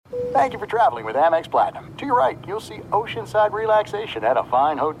Thank you for traveling with Amex Platinum. To your right, you'll see oceanside relaxation at a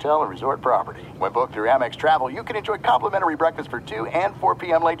fine hotel and resort property. When booked through Amex Travel, you can enjoy complimentary breakfast for 2 and 4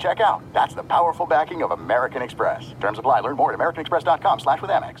 p.m. late checkout. That's the powerful backing of American Express. Terms apply. Learn more at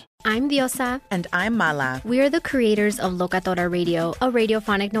americanexpress.com/withAmex. I'm Diosa. And I'm Mala. We are the creators of Locatora Radio, a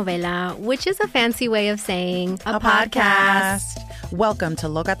radiophonic novela, which is a fancy way of saying a podcast. Welcome to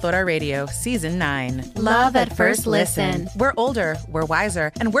Locatora Radio, Season 9. Love at first listen. We're older, we're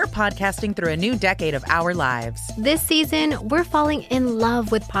wiser, and we're podcasting through a new decade of our lives. This season, we're falling in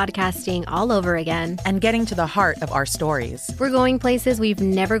love with podcasting all over again. And getting to the heart of our stories. We're going places we've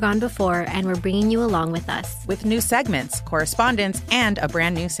never gone before, and we're bringing you along with us. With new segments, correspondence, and a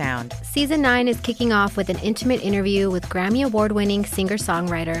brand new sound. Season 9 is kicking off with an intimate interview with Grammy Award-winning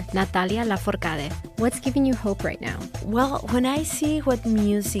singer-songwriter Natalia Lafourcade. What's giving you hope right now? Well, when I see what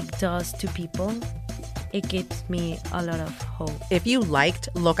music does to people, it gives me a lot of hope. If you liked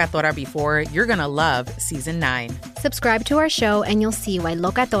Locatora before, you're going to love Season 9. Subscribe to our show and you'll see why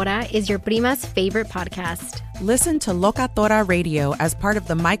Locatora is your prima's favorite podcast. Listen to Locatora Radio as part of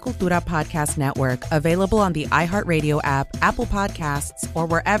the My Cultura Podcast Network, available on the iHeartRadio app, Apple Podcasts, or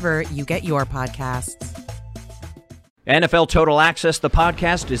wherever you get your podcasts. NFL Total Access, the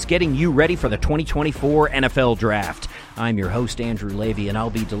podcast, is getting you ready for the 2024 NFL Draft. I'm your host, Andrew Levy, and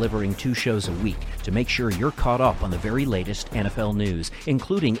I'll be delivering 2 shows a week to make sure you're caught up on the very latest NFL news,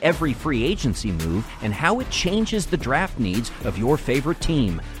 including every free agency move and how it changes the draft needs of your favorite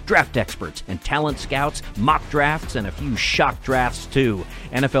team. Draft experts and talent scouts, mock drafts, and a few shock drafts, too.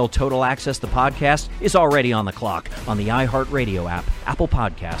 NFL Total Access, the podcast, is already on the clock on the iHeartRadio app, Apple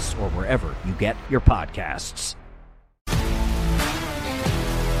Podcasts, or wherever you get your podcasts.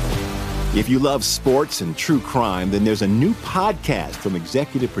 If you love sports and true crime, then there's a new podcast from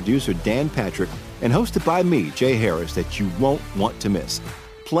executive producer Dan Patrick and hosted by me, Jay Harris, that you won't want to miss.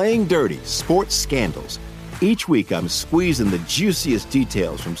 Playing Dirty: Sports Scandals. Each week, I'm squeezing the juiciest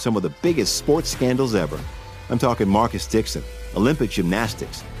details from some of the biggest sports scandals ever. I'm talking Marcus Dixon, Olympic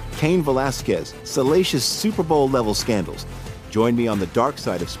gymnastics, Cain Velasquez, salacious Super Bowl-level scandals. Join me on the dark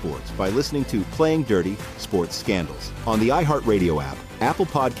side of sports by listening to Playing Dirty: Sports Scandals on the iHeartRadio app, Apple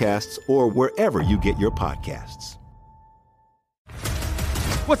Podcasts, or wherever you get your podcasts.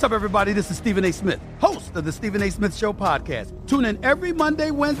 What's up, everybody? This is Stephen A. Smith, host of the Stephen A. Smith Show podcast. Tune in every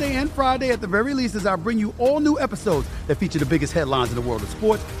Monday, Wednesday, and Friday at the very least as I bring you all new episodes that feature the biggest headlines in the world of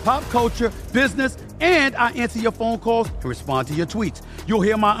sports, pop culture, business, and I answer your phone calls and respond to your tweets. You'll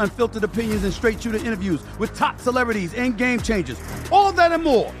hear my unfiltered opinions and straight-shooter interviews with top celebrities and game changers. All that and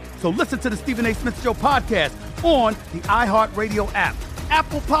more. So listen to the Stephen A. Smith Show podcast on the iHeartRadio app,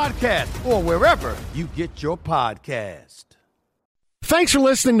 Apple Podcasts, or wherever you get your podcast. Thanks for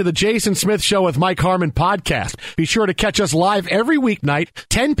listening to the Jason Smith Show with Mike Harmon podcast. Be sure to catch us live every weeknight,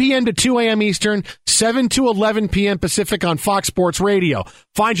 10 p.m. to 2 a.m. Eastern, 7 to 11 p.m. Pacific on Fox Sports Radio.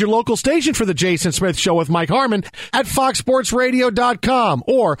 Find your local station for the Jason Smith Show with Mike Harmon at foxsportsradio.com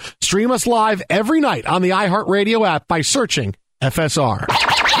or stream us live every night on the iHeartRadio app by searching FSR.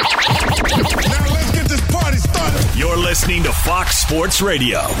 Now let's get this party started. You're listening to Fox Sports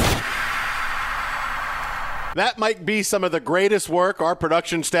Radio. That might be some of the greatest work our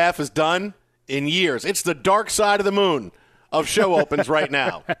production staff has done in years. It's the dark side of the moon of show opens right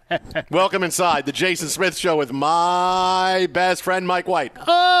now. Welcome inside the Jason Smith Show with my best friend, Mike White.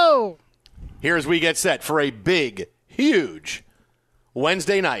 Oh! Here's we get set for a big, huge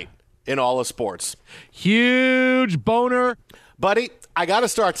Wednesday night in all of sports. Huge boner. Buddy, I got to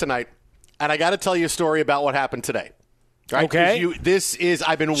start tonight, and I got to tell you a story about what happened today. Right? Okay.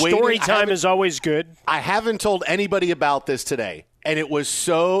 I've been waiting. Story time is always good. I haven't told anybody about this today. And it was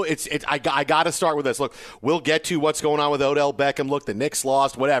so, I got to start with this. Look, we'll get to what's going on with Odell Beckham. Look, the Knicks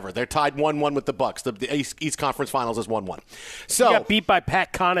lost, whatever. They're tied 1-1 with the Bucks. The East Conference Finals is 1-1. So you got beat by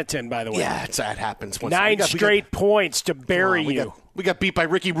Pat Connaughton, by the way. Yeah, that happens. 9 straight points to bury you. We got beat by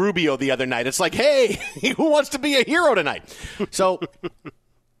Ricky Rubio the other night. It's like, hey, who wants to be a hero tonight? So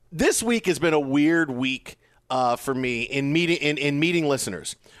this week has been a weird week for me in meeting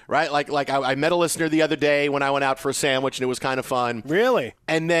listeners. Right, like I met a listener the other day when I went out for a sandwich, and it was kind of fun. Really?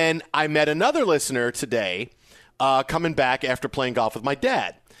 And then I met another listener today, coming back after playing golf with my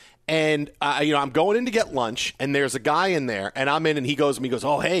dad. And I'm going in to get lunch, and there's a guy in there, and I'm in, and he goes,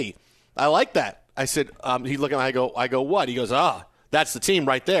 "Oh, hey, I like that." I said, "He's looking." I go, what? He goes, That's the team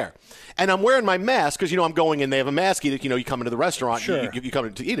right there. And I'm wearing my mask because, I'm going in. They have a mask. You come into the restaurant. Sure. You come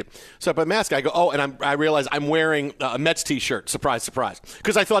in to eat it. So I put a mask. I go, and I realize I'm wearing a Mets T-shirt. Surprise, surprise.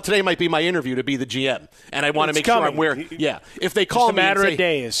 Because I thought today might be my interview to be the GM. And I want to make sure I'm wearing. Yeah. If they call me. It's a matter of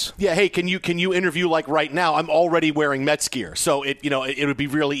days. Yeah, hey, can you interview like right now? I'm already wearing Mets gear. So it would be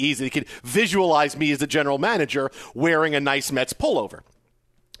really easy. They could visualize me as the general manager wearing a nice Mets pullover.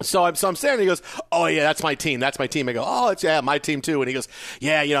 So I'm standing. He goes, "Oh yeah, that's my team. That's my team." I go, "Oh, it's my team too." And he goes,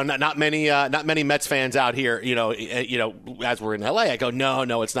 "Yeah, not many Mets fans out here. As we're in LA." I go,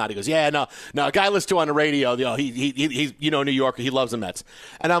 "No, it's not." He goes, "Yeah, no. A guy listens to on the radio. He's New Yorker. He loves the Mets."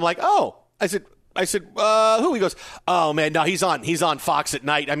 And I'm like, "Oh," I said, who? He goes, "Oh man, no, he's on Fox at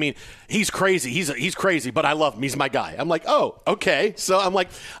night. I mean, he's crazy. He's crazy, but I love him. He's my guy." I'm like, "Oh, okay." So I'm like,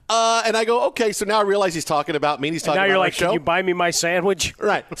 and I go, "Okay." So now I realize he's talking about me. And he's talking now about you're my like, show. "Can you buy me my sandwich?"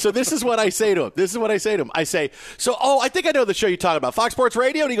 Right. So this is what I say to him. I say, "So, I think I know the show you're talking about, Fox Sports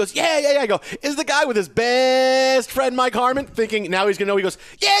Radio." And he goes, "Yeah." I go, "Is the guy with his best friend Mike Harmon?" Thinking now he's gonna know. He goes,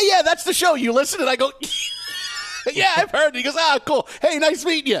 "Yeah, that's the show. You listen?" And I go, "Yeah, I've heard." And he goes, "Cool. Hey, nice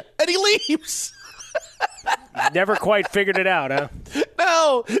meeting you." And he leaves. Never quite figured it out, huh?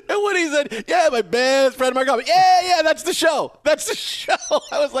 No. And when he said, "Yeah, my best friend Mark," yeah, that's the show. That's the show.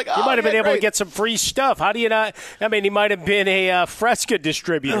 I was like, you might have been able great. to get some free stuff. How do you not? I mean, he might have been a Fresca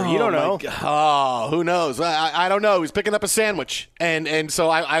distributor. You don't know. Who knows? I don't know. He was picking up a sandwich, and so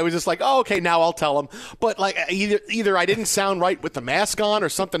I was just like, "Oh, okay, now I'll tell him." But like either I didn't sound right with the mask on or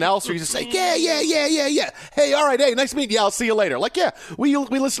something else, or he's just like, "Yeah. Hey, all right, hey, nice meeting you. I'll see you later." Like, yeah, we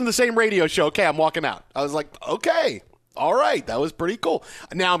listen to the same radio show. Okay, I'm walking out. I was like, okay. All right, that was pretty cool.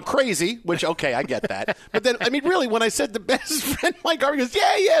 Now I'm crazy, which, okay, I get that. But then, I mean, really, when I said the best friend, Mike Harmon goes,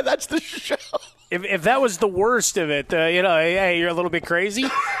 yeah, that's the show. If that was the worst of it, hey, you're a little bit crazy,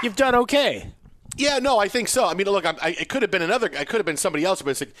 you've done okay. Yeah, no, I think so. I mean, look, it could have been somebody else,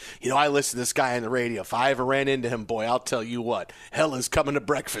 but it's like, I listen to this guy on the radio. If I ever ran into him, boy, I'll tell you what, hell is coming to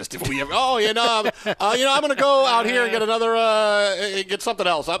breakfast. If we ever, I'm going to go out here and get get something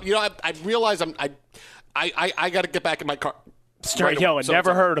else. I realize I got to get back in my car. Start yelling,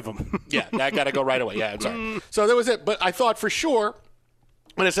 never heard of him. Yeah, I got to go right away. Yeah, I'm sorry. So that was it. But I thought for sure,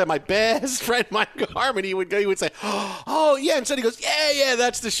 when I said my best friend, Mike Harmon, he would say, "Oh, yeah." Instead he goes, yeah,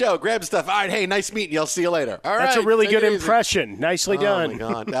 that's the show. Grab stuff. All right, hey, nice meeting you. I'll see you later. All right. That's a really good impression. Nicely done. Oh,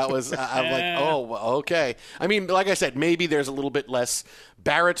 my God. That was, I'm like, oh, okay. I mean, like I said, maybe there's a little bit less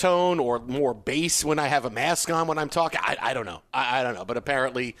baritone or more bass when I have a mask on when I'm talking. I don't know. I don't know. But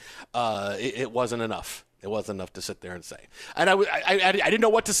apparently it wasn't enough. It wasn't enough to sit there and say. And I didn't know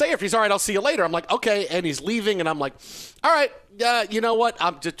what to say. If he's all right, I'll see you later. I'm like, okay. And he's leaving, and I'm like, all right, you know what?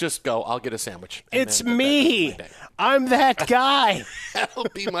 Just go. I'll get a sandwich. It's me. I'm that guy. That'll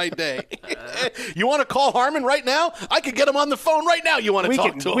be my day. You want to call Harmon right now? I could get him on the phone right now. You want to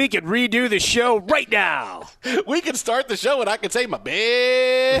talk to him? We could redo the show right now. We can start the show, and I can say my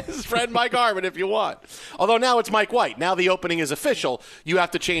best friend Mike Harmon if you want. Although now it's Mike White. Now the opening is official. You have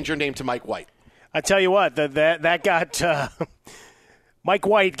to change your name to Mike White. I tell you what, that got Mike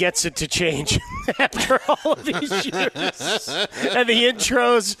White gets it to change after all of these years. And the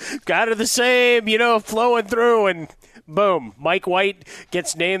intros got it the same, flowing through, and boom, Mike White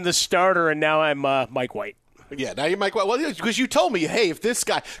gets named the starter, and now I'm Mike White. Yeah, now you're Mike White. Well, because you told me, hey, if this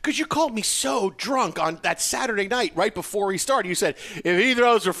guy, because you called me so drunk on that Saturday night right before he started. You said, if he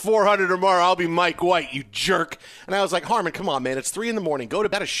throws for 400 or more, I'll be Mike White, you jerk. And I was like, Harmon, come on, man. It's 3 a.m. Go to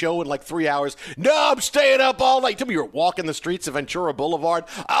bed, a show in like 3 hours. No, I'm staying up all night. You told me you were walking the streets of Ventura Boulevard.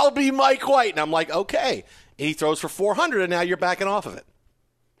 I'll be Mike White. And I'm like, okay. And he throws for 400, and now you're backing off of it.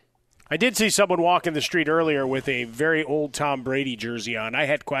 I did see someone walking the street earlier with a very old Tom Brady jersey on. I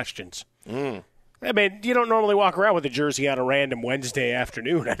had questions. I mean, you don't normally walk around with a jersey on a random Wednesday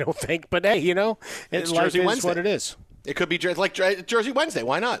afternoon, I don't think. But, hey, it's Jersey Wednesday. Is what it is. It could be like Jersey Wednesday.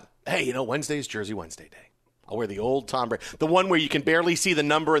 Why not? Hey, Wednesday's Jersey Wednesday day. I'll wear the old Tom Brady, the one where you can barely see the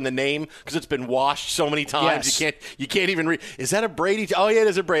number and the name because it's been washed so many times. Yes. You can't even read. Is that a Brady? Oh yeah, it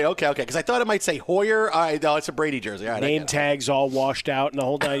is a Brady. Okay. Because I thought it might say Hoyer. All right, no, it's a Brady jersey. All right, name tags all washed out in the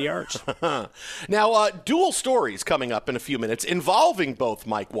whole 9 yards. Now, dual stories coming up in a few minutes involving both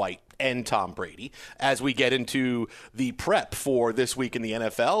Mike White and Tom Brady as we get into the prep for this week in the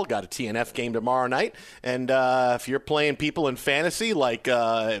NFL. Got a TNF game tomorrow night. And if you're playing people in fantasy like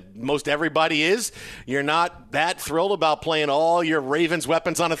most everybody is, you're not that thrilled about playing all your Ravens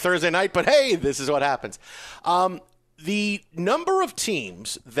weapons on a Thursday night. But, hey, this is what happens. The number of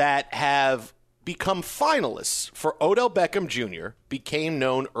teams that have become finalists for Odell Beckham Jr. became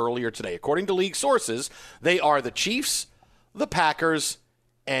known earlier today. According to league sources, they are the Chiefs, the Packers,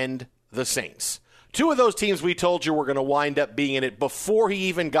 and the Saints. Two of those teams we told you were going to wind up being in it before he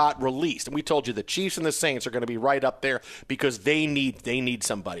even got released. And we told you the Chiefs and the Saints are going to be right up there because they need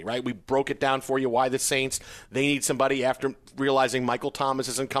somebody, right? We broke it down for you why the Saints, they need somebody after realizing Michael Thomas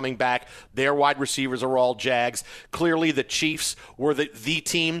isn't coming back. Their wide receivers are all Jags. Clearly the Chiefs were the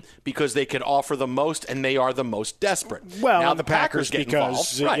team because they could offer the most and they are the most desperate. Well, now the Packers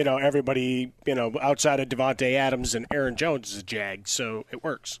because, right. Everybody, outside of Devontae Adams and Aaron Jones is a Jag, so it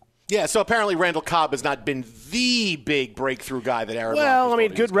works. Yeah, so apparently Randall Cobb has not been the big breakthrough guy that Aaron Rodgers Well, I mean,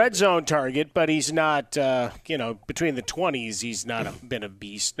 thought he good was red zone target, but he's not, between the 20s, he's not been a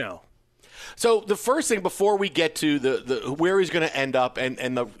beast, no. So the first thing before we get to the where he's going to end up and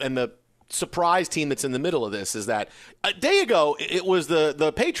the surprise team that's in the middle of this is that a day ago it was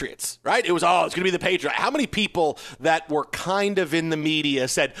the Patriots, right? It's going to be the Patriots. How many people that were kind of in the media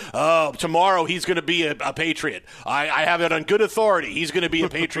said, "Oh, tomorrow he's going to be a Patriot. I have it on good authority. He's going to be a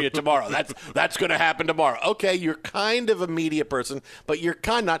Patriot tomorrow. That's going to happen tomorrow." Okay, you're kind of a media person, but you're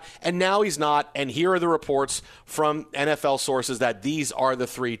kind of not. And now he's not. And here are the reports from NFL sources that these are the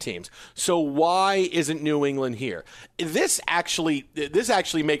three teams. So why isn't New England here? This actually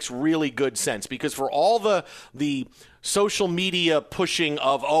makes really good sense because for all the social media pushing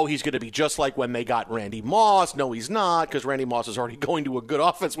of, he's going to be just like when they got Randy Moss. No, he's not, because Randy Moss is already going to a good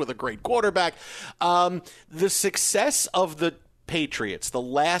offense with a great quarterback. The success of the Patriots the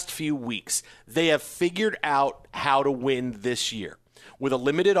last few weeks, they have figured out how to win this year. With a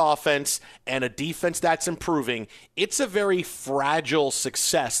limited offense and a defense that's improving, it's a very fragile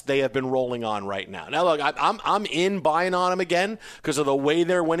success they have been rolling on right now. Now, look, I'm in buying on them again because of the way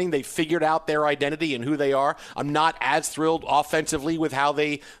they're winning. They figured out their identity and who they are. I'm not as thrilled offensively with how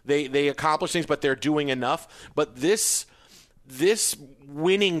they accomplish things, but they're doing enough. But this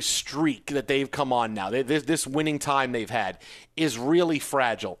winning streak that they've come on now, this winning time they've had, is really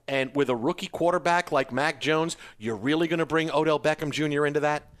fragile. And with a rookie quarterback like Mac Jones, you're really going to bring Odell Beckham Jr. into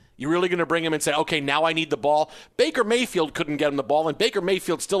that? You're really going to bring him and say, okay, now I need the ball? Baker Mayfield couldn't get him the ball, and Baker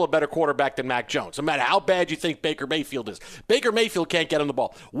Mayfield's still a better quarterback than Mac Jones, no matter how bad you think Baker Mayfield is. Baker Mayfield can't get him the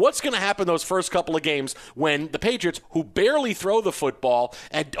ball. What's going to happen those first couple of games when the Patriots, who barely throw the football,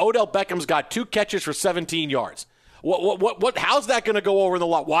 and Odell Beckham's got 2 catches for 17 yards? What? How's that going to go over the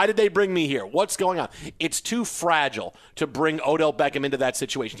lot? Why did they bring me here? What's going on? It's too fragile to bring Odell Beckham into that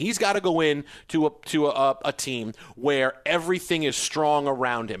situation. He's got to go in to a team where everything is strong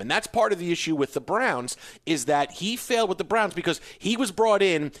around him. And that's part of the issue with the Browns is that he failed with the Browns because he was brought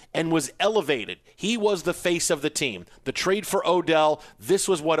in and was elevated. He was the face of the team. The trade for Odell, this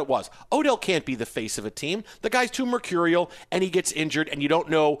was what it was. Odell can't be the face of a team. The guy's too mercurial, and he gets injured, and you don't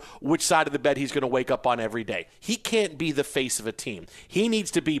know which side of the bed he's going to wake up on every day. He can't be the face of a team. He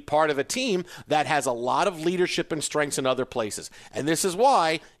needs to be part of a team that has a lot of leadership and strengths in other places. And this is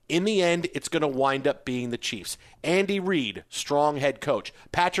why, in the end, it's going to wind up being the Chiefs. Andy Reid, strong head coach.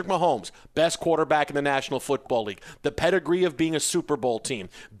 Patrick Mahomes, best quarterback in the National Football League. The pedigree of being a Super Bowl team.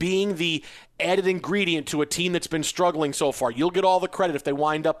 Being the added ingredient to a team that's been struggling so far. You'll get all the credit if they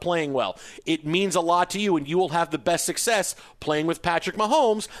wind up playing well. It means a lot to you, and you will have the best success playing with Patrick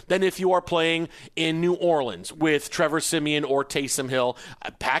Mahomes than if you are playing in New Orleans with Trevor Siemian or Taysom Hill.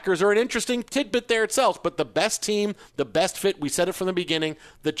 Packers are an interesting tidbit there itself, but the best team, the best fit, we said it from the beginning,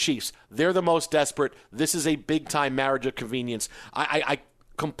 the Chiefs. They're the most desperate. This is a big-time marriage of convenience. I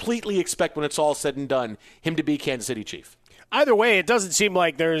completely expect when it's all said and done, him to be Kansas City Chief. Either way, it doesn't seem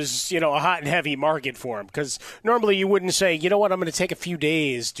like there's, a hot and heavy market for him because normally you wouldn't say, you know what, I'm going to take a few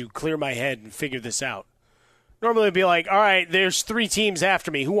days to clear my head and figure this out. Normally it'd be like, all right, there's 3 teams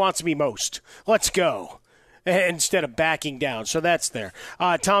after me. Who wants me most? Let's go. Instead of backing down. So that's there.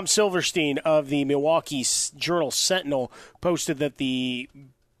 Tom Silverstein of the Milwaukee Journal-Sentinel posted that the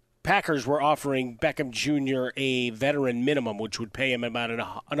Packers were offering Beckham Jr. a veteran minimum, which would pay him about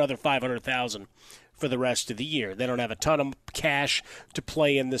another $500,000 for the rest of the year. They don't have a ton of cash to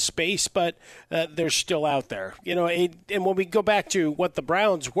play in the space, but they're still out there. And when we go back to what the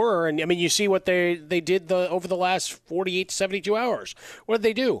Browns were, and I mean, you see what they did over the last 48 to 72 hours. What did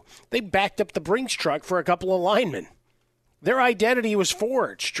they do? They backed up the Brinks truck for a couple of linemen. Their identity was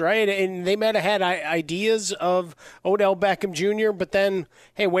forged, right? And they might have had ideas of Odell Beckham Jr., but then,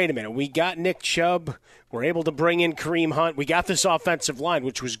 hey, wait a minute. We got Nick Chubb. We're able to bring in Kareem Hunt. We got this offensive line,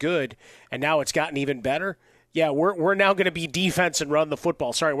 which was good, and now it's gotten even better. Yeah, we're now going to be defense and run the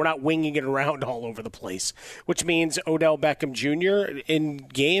football. Sorry, we're not winging it around all over the place, which means Odell Beckham Jr. in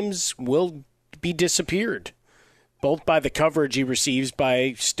games will be disappeared. both by the coverage he receives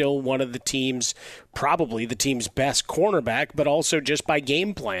by still one of the team's, probably the team's best cornerback, but also just by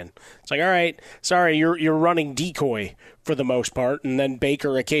game plan. It's like, all right, sorry, you're running decoy for the most part, and then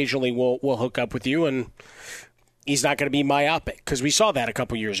Baker occasionally will hook up with you, and he's not going to be myopic, because we saw that a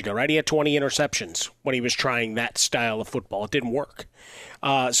couple years ago, right? He had 20 interceptions when he was trying that style of football. It didn't work.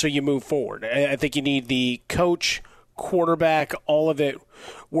 So you move forward. I think you need the coach, quarterback, all of it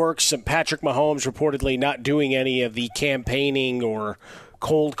works. And Patrick Mahomes reportedly not doing any of the campaigning or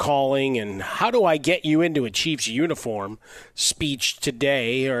cold calling and how do I get you into a Chiefs uniform speech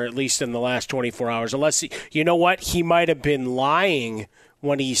today, or at least in the last 24 hours. Unless, you know what, he might have been lying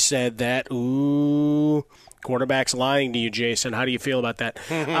when he said that. Ooh, quarterback's lying to you, Jason. How do you feel about that?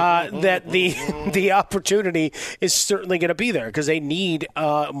 That the opportunity is certainly going to be there because they need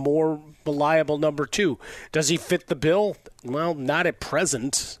a more reliable number two. Does he fit the bill? Well, not at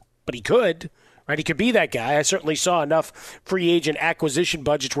present, but he could. Right? He could be that guy. I certainly saw enough free agent acquisition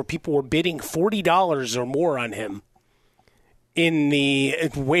budgets where people were bidding $40 or more on him in the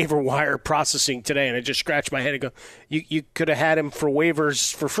waiver wire processing today, and I just scratched my head and go, you could have had him for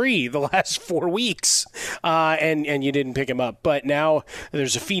waivers for free the last 4 weeks, and you didn't pick him up. But now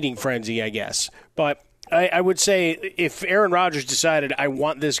there's a feeding frenzy, I guess. But I would say if Aaron Rodgers decided, I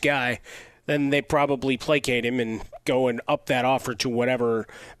want this guy, then they probably placate him and go and up that offer to whatever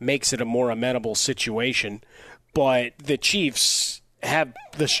makes it a more amenable situation. But the Chiefs have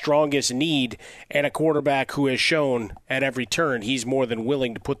the strongest need and a quarterback who has shown at every turn he's more than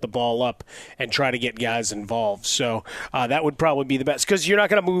willing to put the ball up and try to get guys involved. So that would probably be the best, because you're not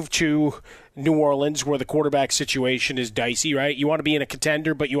going to move to New Orleans where the quarterback situation is dicey, right? You want to be in a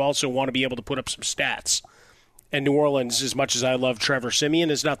contender, but you also want to be able to put up some stats. And New Orleans, as much as I love Trevor Siemian,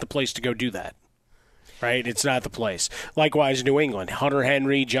 is not the place to go do that. Right? It's not the place. Likewise, New England. Hunter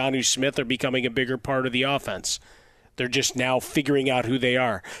Henry, Jonnu Smith are becoming a bigger part of the offense. They're just now figuring out who they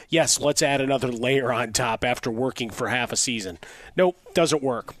are. Yes, let's add another layer on top after working for half a season. Nope, doesn't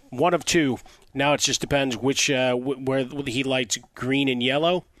work. One of two. Now it just depends which where he likes green and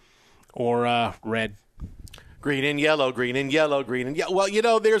yellow or red. Green and yellow, green and yellow, green and yellow. Well, you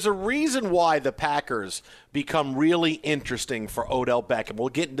know, there's a reason why the Packers become really interesting for Odell Beckham. We'll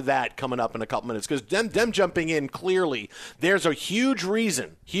get into that coming up in a couple minutes, because them jumping in, clearly, there's a huge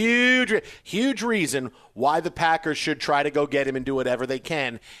reason why the Packers should try to go get him and do whatever they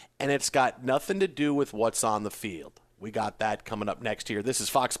can, and it's got nothing to do with what's on the field. We got that coming up next here. This is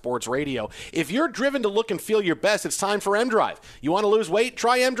Fox Sports Radio. If you're driven to look and feel your best, it's time for M-Drive. You want to lose weight?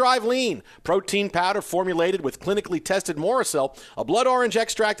 Try M-Drive Lean. Protein powder formulated with clinically tested Morocell, a blood orange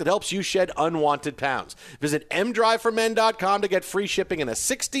extract that helps you shed unwanted pounds. Visit mdriveformen.com to get free shipping and a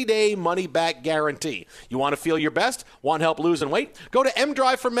 60-day money-back guarantee. You want to feel your best? Want help losing weight? Go to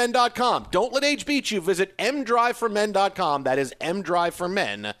mdriveformen.com. Don't let age beat you. Visit mdriveformen.com. That is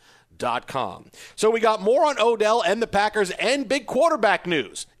mdriveformen.com. So we got more on Odell and the Packers and big quarterback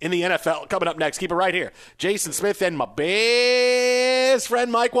news in the NFL coming up next. Keep it right here. Jason Smith and my best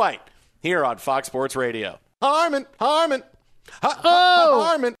friend Mike White here on Fox Sports Radio. Harmon.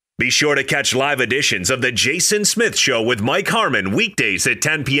 Be sure to catch live editions of the Jason Smith Show with Mike Harmon weekdays at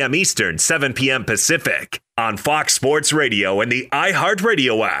 10 p.m. Eastern, 7 p.m. Pacific on Fox Sports Radio and the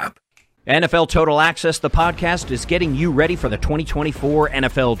iHeartRadio app. NFL Total Access, the podcast, is getting you ready for the 2024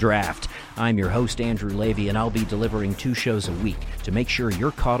 NFL Draft. I'm your host, Andrew Levy, and I'll be delivering 2 shows a week to make sure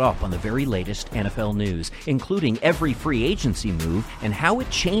you're caught up on the very latest NFL news, including every free agency move and how it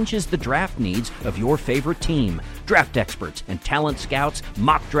changes the draft needs of your favorite team. Draft experts and talent scouts,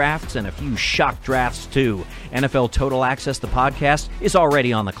 mock drafts, and a few shock drafts, too. NFL Total Access, the podcast, is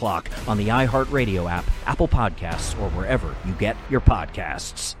already on the clock on the iHeartRadio app, Apple Podcasts, or wherever you get your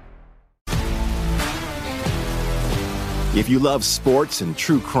podcasts. If you love sports and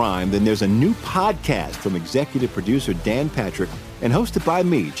true crime, then there's a new podcast from executive producer Dan Patrick and hosted by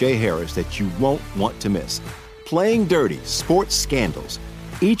me, Jay Harris, that you won't want to miss. Playing Dirty: Sports Scandals.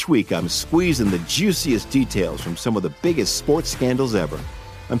 Each week, I'm squeezing the juiciest details from some of the biggest sports scandals ever.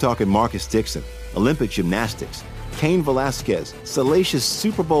 I'm talking Marcus Dixon, Olympic gymnastics, Cain Velasquez, salacious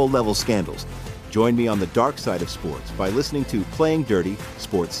Super Bowl-level scandals. Join me on the dark side of sports by listening to Playing Dirty: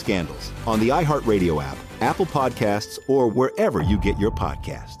 Sports Scandals on the iHeartRadio app, Apple Podcasts, or wherever you get your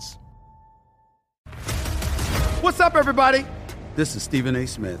podcasts. What's up, everybody? This is Stephen A.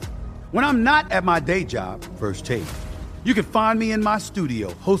 Smith. When I'm not at my day job, First Take, you can find me in my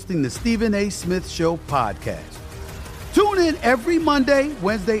studio hosting the Stephen A. Smith Show podcast. Tune in every Monday,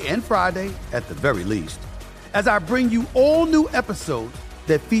 Wednesday, and Friday, at the very least, as I bring you all new episodes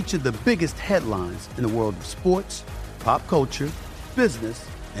that feature the biggest headlines in the world of sports, pop culture, business,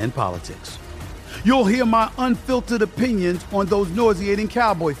 and politics. You'll hear my unfiltered opinions on those nauseating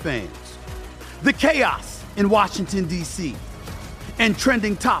Cowboy fans, the chaos in Washington, D.C., and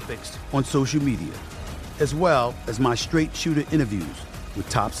trending topics on social media, as well as my straight shooter interviews with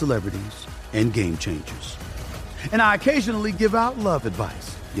top celebrities and game changers. And I occasionally give out love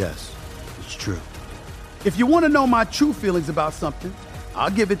advice. Yes, it's true. If you want to know my true feelings about something,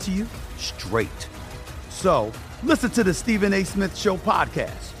 I'll give it to you straight. So, listen to the Stephen A. Smith Show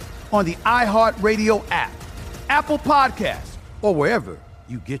podcast on the iHeartRadio app, Apple Podcasts, or wherever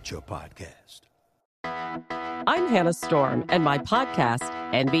you get your podcast. I'm Hannah Storm, and my podcast,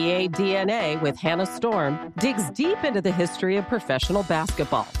 NBA DNA with Hannah Storm, digs deep into the history of professional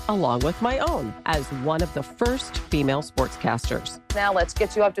basketball, along with my own, as one of the first female sportscasters. Now let's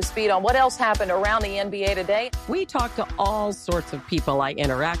get you up to speed on what else happened around the NBA today. We talked to all sorts of people I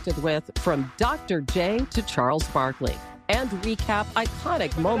interacted with, from Dr. J to Charles Barkley, and recap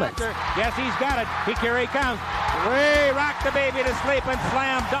iconic moments. Yes, he's got it. Here he comes. Way rock the baby to sleep and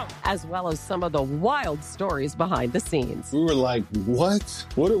slam dunk. As well as some of the wild stories behind the scenes. We were like, what?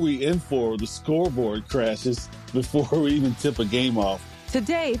 What are we in for? The scoreboard crashes before we even tip a game off.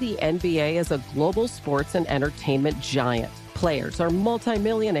 Today, the NBA is a global sports and entertainment giant. Players are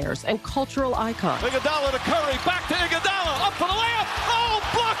multimillionaires and cultural icons. Iguodala to Curry, back to Iguodala, up for the layup.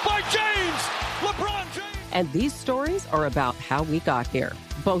 Oh, blocked by James. LeBron James. And these stories are about how we got here,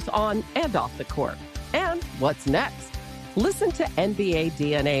 both on and off the court. And what's next? Listen to NBA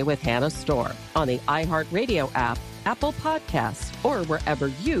DNA with Hannah Storm on the iHeartRadio app, Apple Podcasts, or wherever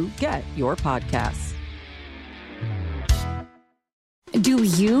you get your podcasts. Do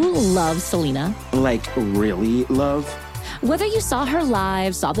you love Selena? Like, really love? Whether you saw her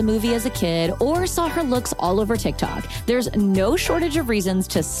live, saw the movie as a kid, or saw her looks all over TikTok, there's no shortage of reasons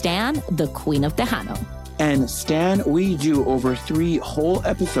to stan the Queen of Tejano. And Stan, we do over 3 whole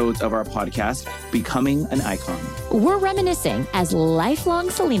episodes of our podcast, Becoming an Icon. We're reminiscing as lifelong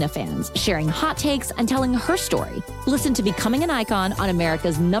Selena fans, sharing hot takes and telling her story. Listen to Becoming an Icon on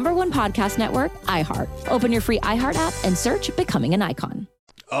America's #1 podcast network, iHeart. Open your free iHeart app and search Becoming an Icon.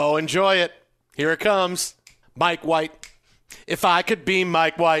 Oh, enjoy it. Here it comes. Mike White. If I could be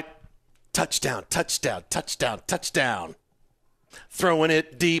Mike White. Touchdown, touchdown, touchdown, touchdown. Throwing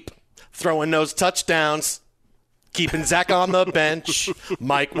it deep. Throwing those touchdowns, keeping Zach on the bench.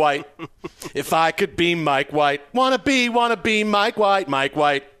 Mike White. If I could be Mike White. Wanna be Mike White, Mike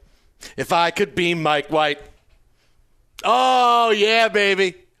White. If I could be Mike White. Oh, yeah,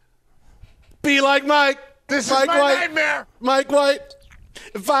 baby. Be like Mike. This Mike is my White. nightmare. Mike White.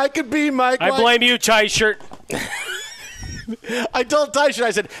 If I could be Mike White. I blame you, Tie Shirt. I told Ty Shirt,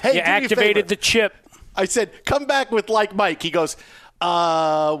 I said, hey, you activated the chip. I said, come back with Like Mike. He goes,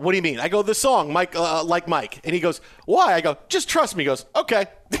 what do you mean? I go, the song, Mike, Like Mike. And he goes, why? I go, just trust me. He goes, okay.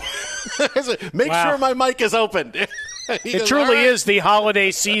 I said, make sure my mic is open. It truly is the holiday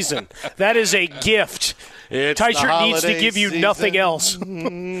season. That is a gift. Tie Shirt needs to give you nothing else.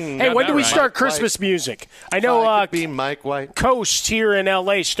 Hey, when do we start Christmas music? I know be Mike White. Coast here in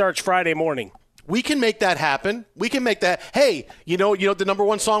L.A. starts Friday morning. We can make that happen. We can make that. Hey, you know what the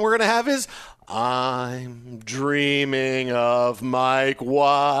 #1 song we're going to have is I'm dreaming of Mike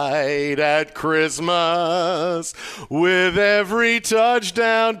White at Christmas with every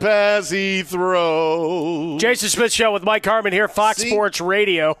touchdown pass he throws. Jason Smith Show with Mike Harmon here, Fox Sports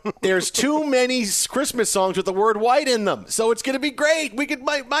Radio. There's too many Christmas songs with the word white in them, so it's going to be great. We could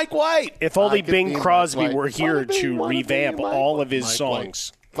Mike White. If only Bing Crosby were here to revamp all of his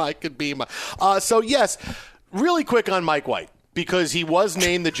songs. Mike could be my. So, yes, really quick on Mike White, because he was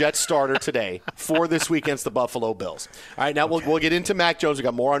named the Jets starter today for this week against the Buffalo Bills. All right, now we'll get into Mac Jones. We've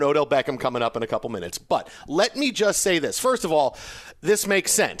got more on Odell Beckham coming up in a couple minutes. But let me just say this. First of all, this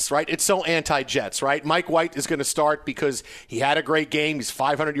makes sense, right? It's so anti-Jets, right? Mike White is going to start because he had a great game. He's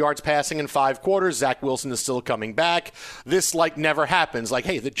 500 yards passing in 5 quarters. Zach Wilson is still coming back. This, never happens.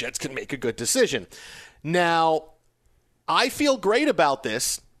 Hey, the Jets can make a good decision. Now, I feel great about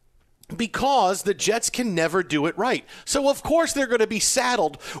this because the Jets can never do it right. So, of course, they're going to be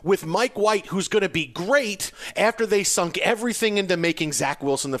saddled with Mike White, who's going to be great after they sunk everything into making Zach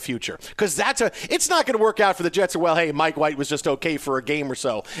Wilson the future. Because it's not going to work out for the Jets. Well, hey, Mike White was just okay for a game or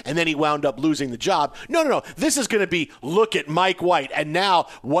so, and then he wound up losing the job. No. This is going to be, look at Mike White, and now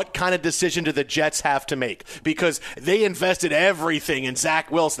what kind of decision do the Jets have to make? Because they invested everything in Zach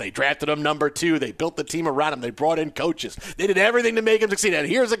Wilson. They drafted him number 2. They built the team around him. They brought in coaches. They did everything to make him succeed. And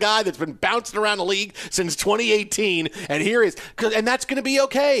here's a guy that's been bouncing around the league since 2018, and here he is. And that's going to be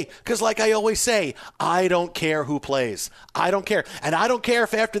okay, because like I always say, I don't care who plays. I don't care. And I don't care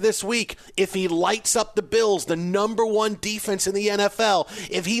if after this week, if he lights up the Bills, the number one defense in the NFL,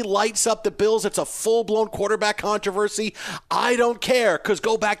 if he lights up the Bills, it's a full-blown quarterback controversy. I don't care, because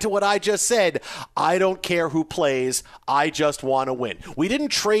go back to what I just said. I don't care who plays. I just want to win. We didn't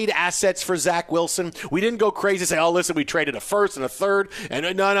trade assets for Zach Wilson. We didn't go crazy and say, oh, listen, we traded a first and a third.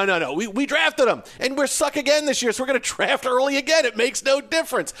 And no. We drafted him, and we're suck again this year, so we're going to draft early again. It makes no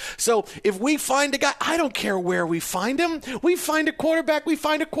difference. So if we find a guy, I don't care where we find him. We find a quarterback,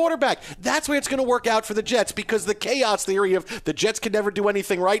 That's where it's going to work out for the Jets, because the chaos theory of the Jets can never do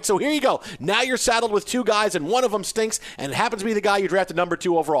anything right. So here you go. Now you're saddled with two guys, and one of them stinks, and it happens to be the guy you drafted number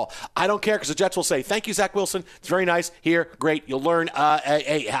 2 overall. I don't care, because the Jets will say, thank you, Zach Wilson. It's very nice. Here, great. You'll learn.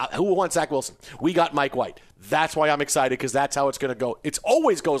 Who wants Zach Wilson? We got Mike White. That's why I'm excited, because that's how it's going to go. It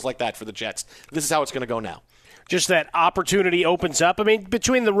always goes like that for the Jets. This is how it's going to go now. Just that opportunity opens up. I mean,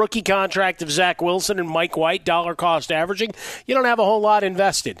 between the rookie contract of Zach Wilson and Mike White, dollar cost averaging, you don't have a whole lot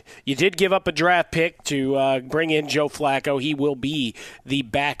invested. You did give up a draft pick to bring in Joe Flacco. He will be the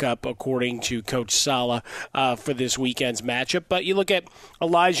backup, according to Coach Saleh, for this weekend's matchup. But you look at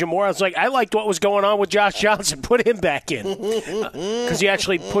Elijah Moore. I liked what was going on with Josh Johnson. Put him back in, because he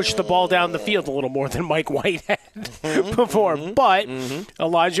actually pushed the ball down the field a little more than Mike White had before. But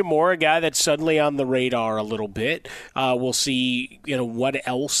Elijah Moore, a guy that's suddenly on the radar a little bit. We'll see, what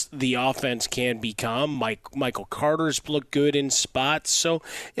else the offense can become. Michael Carter's looked good in spots. So,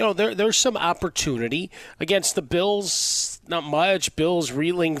 there's some opportunity against the Bills. Not much. Bills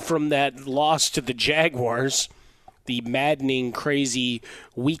reeling from that loss to the Jaguars, the maddening, crazy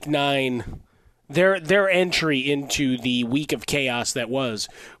Week 9. Their entry into the week of chaos that was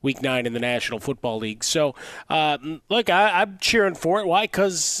Week 9 in the National Football League. So, look, I'm cheering for it. Why?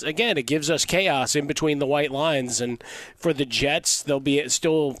 Because, again, it gives us chaos in between the white lines. And for the Jets, there'll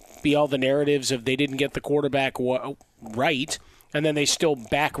still be all the narratives of they didn't get the quarterback right, and then they still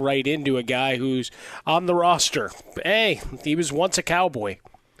back right into a guy who's on the roster. Hey, he was once a Cowboy.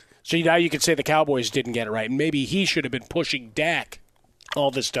 So now you could say the Cowboys didn't get it right. Maybe he should have been pushing Dak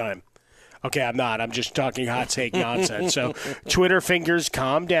all this time. Okay, I'm not. I'm just talking hot take nonsense. So, Twitter fingers,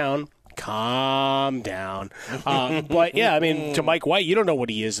 calm down. But, yeah, I mean, to Mike White, you don't know what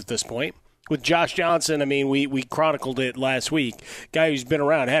he is at this point. With Josh Johnson, I mean, we chronicled it last week. Guy who's been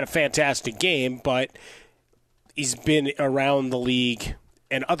around, had a fantastic game, but he's been around the league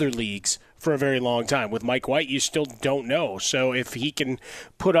and other leagues for a very long time. With Mike White, you still don't know. So if he can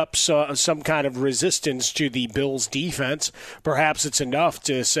put up some kind of resistance to the Bills' defense, perhaps it's enough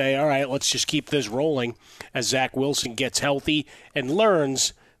to say, all right, let's just keep this rolling as Zach Wilson gets healthy and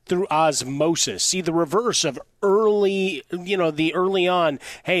learns through osmosis. See, the reverse of early on,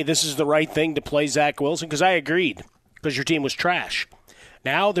 hey, this is the right thing to play Zach Wilson, because I agreed, because your team was trash.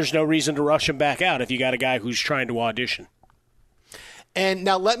 Now there's no reason to rush him back out if you got a guy who's trying to audition. And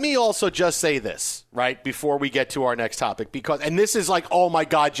now let me also just say this, right, before we get to our next topic, and this is like, oh my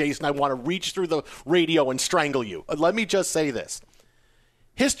God, Jason, I want to reach through the radio and strangle you. Let me just say this.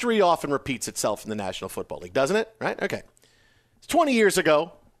 History often repeats itself in the National Football League, doesn't it? Right? Okay. 20 years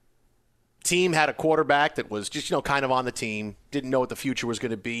ago, team had a quarterback that was just, kind of on the team, didn't know what the future was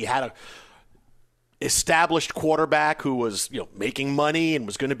going to be, had a established quarterback who was, making money and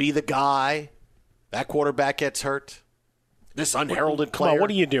was going to be the guy. That quarterback gets hurt. This unheralded player, what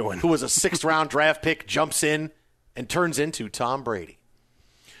are you doing? Who was a 6th-round draft pick, jumps in and turns into Tom Brady.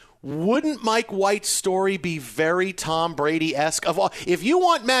 Wouldn't Mike White's story be very Tom Brady-esque? If you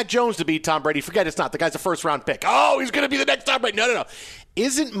want Matt Jones to be Tom Brady, forget it's not. The guy's a 1st-round pick. Oh, he's going to be the next Tom Brady. No.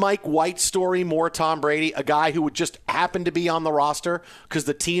 Isn't Mike White's story more Tom Brady, a guy who would just happen to be on the roster because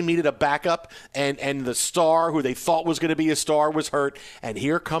the team needed a backup and the star who they thought was going to be a star was hurt, and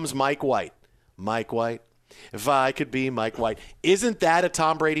here comes Mike White. Mike White. If I could be Mike White. Isn't that a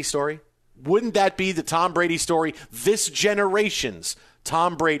Tom Brady story? Wouldn't that be the Tom Brady story, this generation's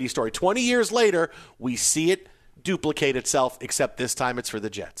Tom Brady story? 20 years later, we see it duplicate itself, except this time it's for the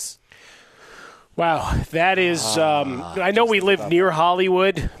Jets. Wow, that is I know we live near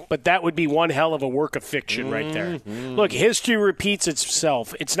Hollywood, but that would be one hell of a work of fiction right there. Look, history repeats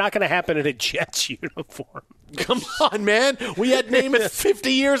itself. It's not going to happen in a Jets uniform. Come on, man. We had Namath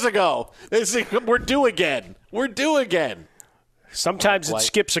 50 years ago. We're due again. Sometimes it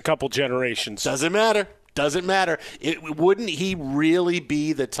skips a couple generations. Doesn't matter. Wouldn't he really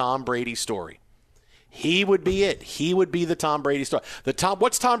be the Tom Brady story? He would be it. He would be the Tom Brady story.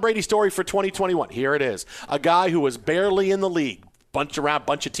 What's Tom Brady's story for 2021? Here it is. A guy who was barely in the league, bunch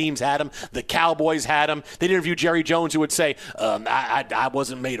of teams had him. The Cowboys had him. They interviewed Jerry Jones, who would say, I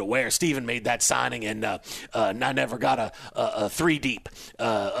wasn't made aware. Steven made that signing, and I never got a 3 deep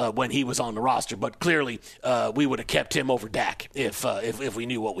when he was on the roster. But clearly, we would have kept him over Dak if we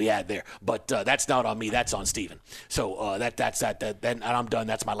knew what we had there. But that's not on me. That's on Steven. So that's that. And I'm done.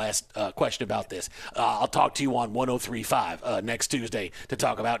 That's my last question about this. I'll talk to you on 103.5 next Tuesday to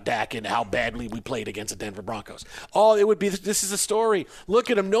talk about Dak and how badly we played against the Denver Broncos. Oh, it would be, this is a story. Look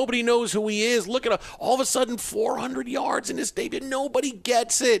at him. Nobody knows who he is. Look at him. All of a sudden, 400 yards in his debut. Nobody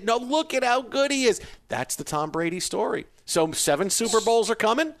gets it. No, look at how good he is. That's the Tom Brady story. So 7 Super Bowls are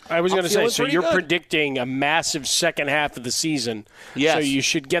coming? I was going to say, so you're predicting a massive second half of the season. Yes. So you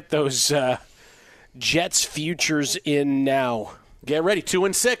should get those Jets futures in now. Get ready,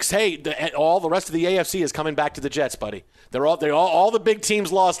 2-6. Hey, all the rest of the AFC is coming back to the Jets, buddy. All the big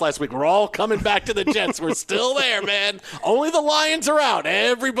teams lost last week. We're all coming back to the Jets. We're still there, man. Only the Lions are out.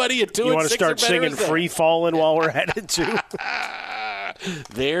 Everybody at 2-6. You want to start singing "Free Fallin'" while we're at it too?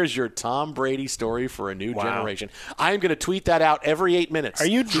 There's your Tom Brady story for a new generation. I'm going to tweet that out every 8 minutes. Are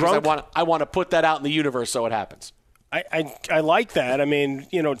you drunk? I want to put that out in the universe so it happens. I like that. I mean,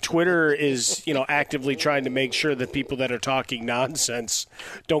 Twitter is, actively trying to make sure that people that are talking nonsense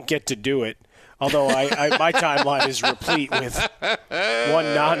don't get to do it. Although my timeline is replete with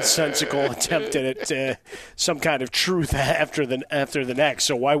one nonsensical attempt at some kind of truth after the next.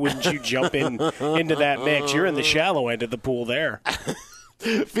 So why wouldn't you jump into that mix? You're in the shallow end of the pool there.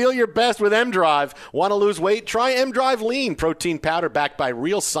 Feel your best with M-Drive. Want to lose weight? Try M-Drive Lean, protein powder backed by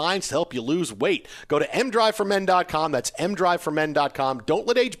real science to help you lose weight. Go to mdriveformen.com. That's mdriveformen.com. Don't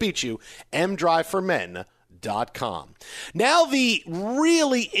let age beat you. mdriveformen.com. Now the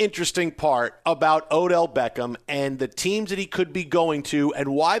really interesting part about Odell Beckham and the teams that he could be going to and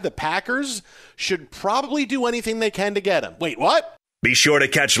why the Packers should probably do anything they can to get him. Wait, what? Be sure to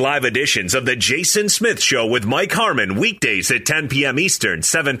catch live editions of The Jason Smith Show with Mike Harmon weekdays at 10 p.m. Eastern,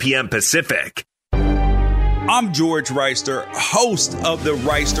 7 p.m. Pacific. I'm George Reister, host of the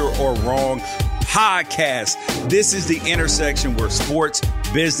Reister or Wrong podcast. This is the intersection where sports,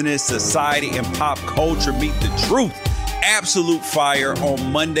 business, society, and pop culture meet the truth. Absolute fire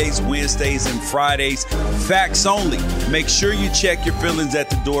on Mondays, Wednesdays, and Fridays. Facts only. Make sure you check your feelings at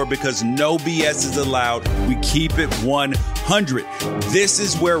the door because no BS is allowed. We keep it 100. This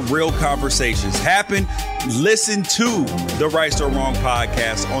is where real conversations happen. Listen to the Right or Wrong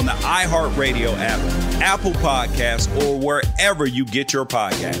podcast on the iHeartRadio app, Apple Podcasts, or wherever you get your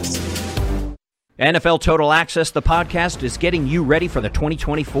podcasts. NFL Total Access, the podcast, is getting you ready for the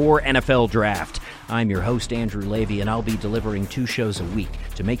 2024 NFL Draft. I'm your host, Andrew Levy, and I'll be delivering 2 shows a week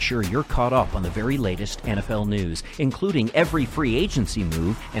to make sure you're caught up on the very latest NFL news, including every free agency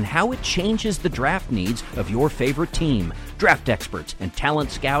move and how it changes the draft needs of your favorite team. Draft experts and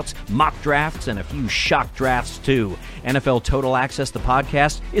talent scouts, mock drafts, and a few shock drafts, too. NFL Total Access, the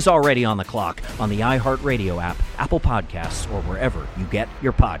podcast, is already on the clock on the iHeartRadio app, Apple Podcasts, or wherever you get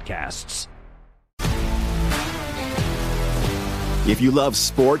your podcasts. If you love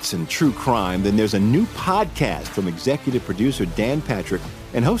sports and true crime, then there's a new podcast from executive producer Dan Patrick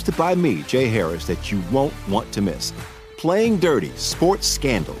and hosted by me, Jay Harris, that you won't want to miss. Playing Dirty: Sports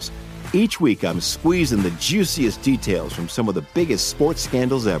Scandals. Each week, I'm squeezing the juiciest details from some of the biggest sports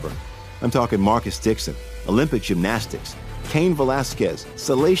scandals ever. I'm talking Marcus Dixon, Olympic gymnastics, Cain Velasquez,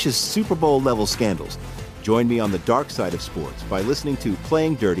 salacious Super Bowl-level scandals. Join me on the dark side of sports by listening to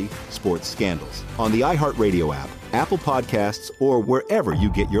Playing Dirty: Sports Scandals on the iHeartRadio app, Apple Podcasts, or wherever you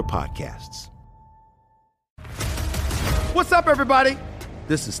get your podcasts. What's up, everybody?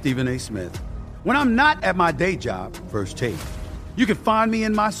 This is Stephen A. Smith. When I'm not at my day job, First Take, you can find me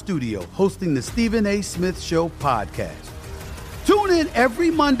in my studio hosting the Stephen A. Smith Show podcast. Tune in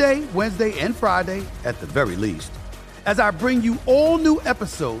every Monday, Wednesday, and Friday, at the very least, as I bring you all new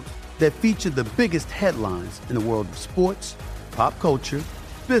episodes that feature the biggest headlines in the world of sports, pop culture,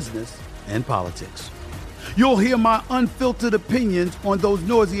 business, and politics. You'll hear my unfiltered opinions on those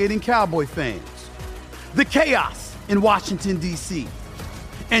nauseating Cowboy fans, the chaos in Washington, D.C.,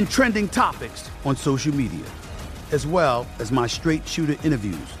 and trending topics on social media, as well as my straight shooter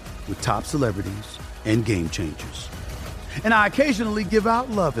interviews with top celebrities and game changers. And I occasionally give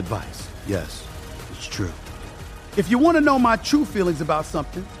out love advice. Yes, it's true. If you want to know my true feelings about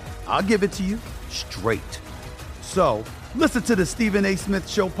something, I'll give it to you straight. So, listen to the Stephen A. Smith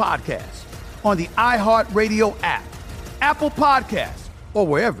Show podcast on the iHeartRadio app, Apple Podcasts, or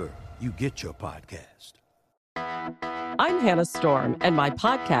wherever you get your podcast. I'm Hannah Storm, and my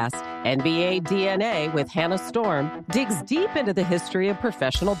podcast, NBA DNA with Hannah Storm, digs deep into the history of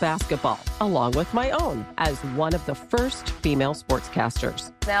professional basketball, along with my own, as one of the first female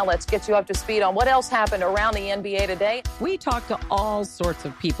sportscasters. Now let's get you up to speed on what else happened around the NBA today. We talk to all sorts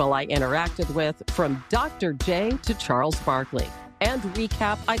of people I interacted with, from Dr. J to Charles Barkley, and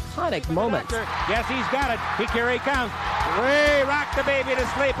recap iconic moments. Yes, he's got it. Here he comes. Way rock the baby to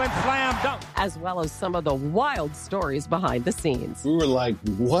sleep and slam dunk. As well as some of the wild stories behind the scenes. We were like,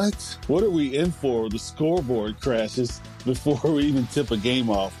 what? What are we in for? The scoreboard crashes before we even tip a game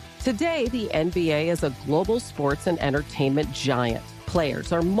off. Today, the NBA is a global sports and entertainment giant.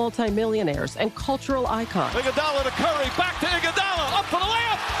 Players are multimillionaires and cultural icons. Iguodala to Curry, back to Iguodala, up for the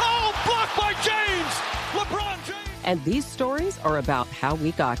layup. Oh, blocked by James. LeBron James. And these stories are about how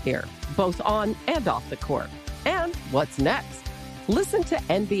we got here, both on and off the court. And what's next? Listen to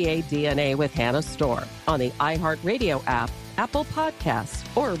NBA DNA with Hannah Storm on the iHeartRadio app, Apple Podcasts,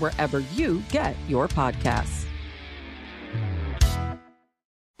 or wherever you get your podcasts.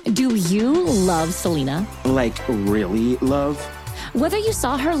 Do you love Selena? Like, really love? Whether you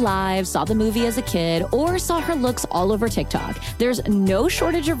saw her live, saw the movie as a kid, or saw her looks all over TikTok, there's no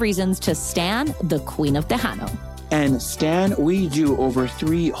shortage of reasons to stan the Queen of Tejano. And Stan, we do over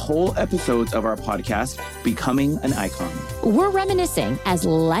 3 whole episodes of our podcast, Becoming an Icon. We're reminiscing as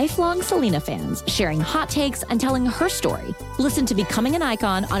lifelong Selena fans, sharing hot takes and telling her story. Listen to Becoming an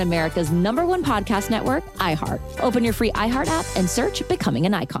Icon on America's #1 podcast network, iHeart. Open your free iHeart app and search Becoming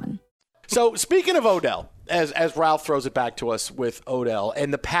an Icon. So speaking of Odell, as Ralph throws it back to us with Odell,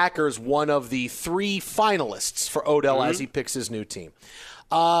 and the Packers, one of the 3 finalists for Odell as he picks his new team.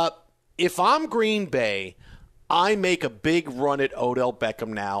 If I'm Green Bay, I make a big run at Odell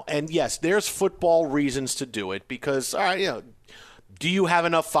Beckham now. And yes, there's football reasons to do it because, all right, do you have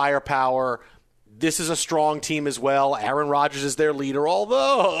enough firepower? This is a strong team as well. Aaron Rodgers is their leader,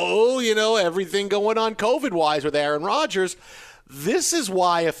 although, everything going on COVID-wise with Aaron Rodgers. This is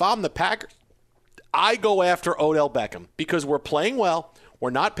why, if I'm the Packers, I go after Odell Beckham because we're playing well.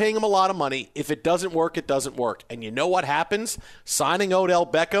 We're not paying him a lot of money. If it doesn't work, it doesn't work. And you know what happens? Signing Odell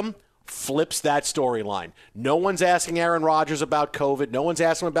Beckham flips that storyline. No one's asking Aaron Rodgers about COVID. No one's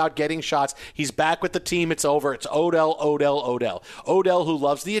asking him about getting shots. He's back with the team. It's over. It's Odell, Odell, Odell. Odell, who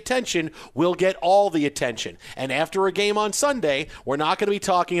loves the attention, will get all the attention. And after a game on Sunday, we're not going to be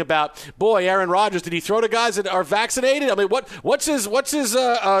talking about, boy, Aaron Rodgers, did he throw to guys that are vaccinated? I mean, what's his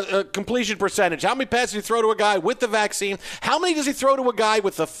completion percentage? How many passes did he throw to a guy with the vaccine? How many does he throw to a guy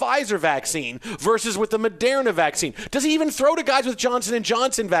with the Pfizer vaccine versus with the Moderna vaccine? Does he even throw to guys with Johnson &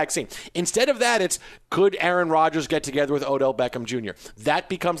 Johnson vaccine? Instead of that, it's could Aaron Rodgers get together with Odell Beckham Jr.? That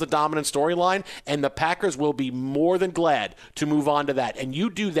becomes the dominant storyline, and the Packers will be more than glad to move on to that. And you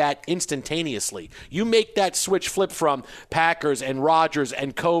do that instantaneously. You make that switch flip from Packers and Rodgers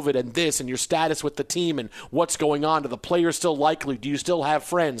and COVID and this and your status with the team and what's going on. Do the players still likely? Do you still have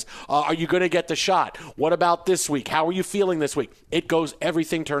friends? Are you going to get the shot? What about this week? How are you feeling this week?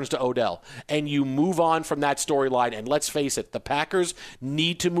 Everything turns to Odell, and you move on from that storyline. And let's face it, the Packers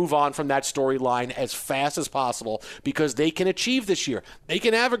need to move on from that storyline as fast as possible because they can achieve this year. They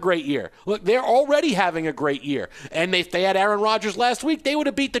can have a great year. Look, they're already having a great year. And if they had Aaron Rodgers last week, they would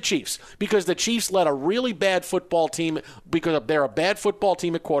have beat the Chiefs because the Chiefs let a really bad football team, because they're a bad football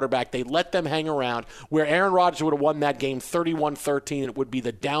team at quarterback, they let them hang around where Aaron Rodgers would have won that game 31-13, and it would be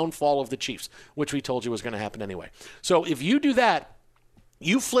the downfall of the Chiefs, which we told you was going to happen anyway. So if you do that,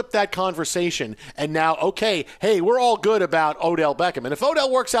 you flip that conversation, and now, okay, hey, we're all good about Odell Beckham. And if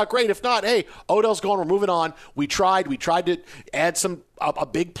Odell works out, great. If not, hey, Odell's gone. We're moving on. We tried to add a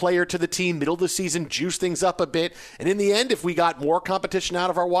big player to the team, middle of the season, juice things up a bit. And in the end, if we got more competition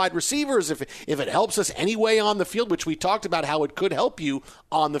out of our wide receivers, if it helps us anyway on the field, which we talked about how it could help you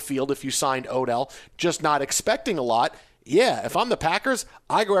on the field if you signed Odell, just not expecting a lot. Yeah, if I'm the Packers,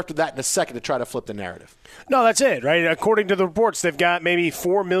 I go after that in a second to try to flip the narrative. No, that's it, right? According to the reports, they've got maybe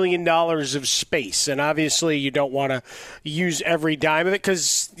 $4 million of space, and obviously you don't want to use every dime of it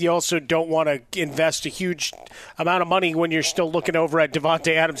because you also don't want to invest a huge amount of money when you're still looking over at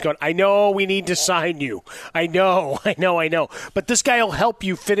Devontae Adams going, I know we need to sign you. I know. But this guy will help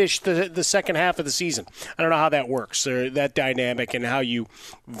you finish the second half of the season. I don't know how that works, or that dynamic, and how you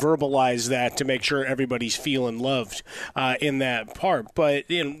verbalize that to make sure everybody's feeling loved in that part. But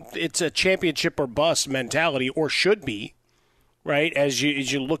it's a championship or bust mentality, or should be, right? As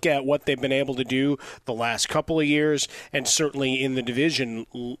you look at what they've been able to do the last couple of years, and certainly in the division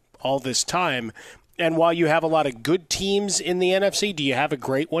all this time. And while you have a lot of good teams in the NFC, do you have a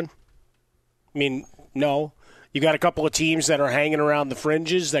great one? I mean, no. You got a couple of teams that are hanging around the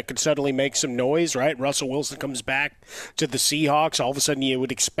fringes that could suddenly make some noise, right? Russell Wilson comes back to the Seahawks. All of a sudden, you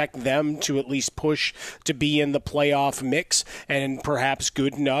would expect them to at least push to be in the playoff mix and perhaps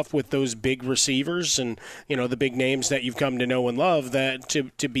good enough with those big receivers and, the big names that you've come to know and love that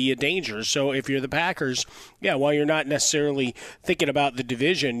to be a danger. So if you're the Packers, while you're not necessarily thinking about the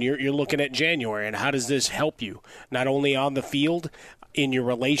division, you're looking at January and how does this help you? Not only on the field, in your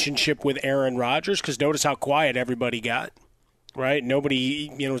relationship with Aaron Rodgers, because notice how quiet everybody got, right? Nobody,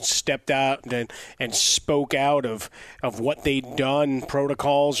 stepped out and spoke out of what they'd done,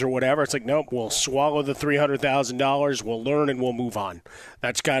 protocols or whatever. It's like, nope, we'll swallow the $300,000, we'll learn and we'll move on.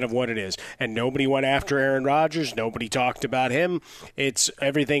 That's kind of what it is. And nobody went after Aaron Rodgers. Nobody talked about him. It's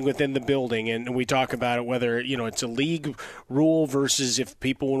everything within the building. And we talk about it, whether, it's a league rule versus if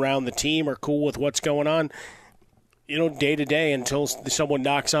people around the team are cool with what's going on. Day to day until someone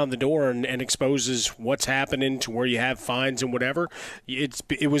knocks on the door and exposes what's happening to where you have fines and whatever,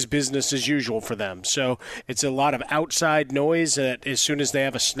 it was business as usual for them. So it's a lot of outside noise that as soon as they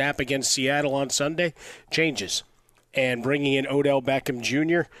have a snap against Seattle on Sunday, changes. And bringing in Odell Beckham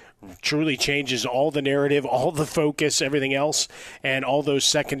Jr. truly changes all the narrative, all the focus, everything else, and all those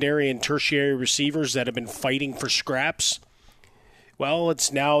secondary and tertiary receivers that have been fighting for scraps. Well,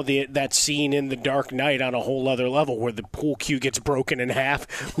 it's now that scene in The Dark Knight on a whole other level where the pool cue gets broken in half.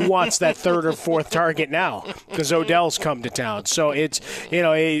 Who wants that third or fourth target now? Because Odell's come to town. So it's,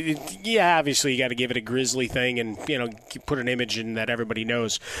 obviously you got to give it a grisly thing and, put an image in that everybody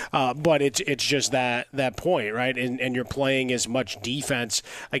knows. But it's just that point, right? And you're playing as much defense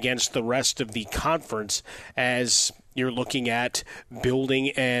against the rest of the conference as you're looking at building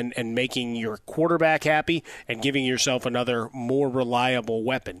and making your quarterback happy and giving yourself another more reliable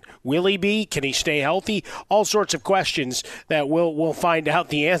weapon. Will he be? Can he stay healthy? All sorts of questions that we'll find out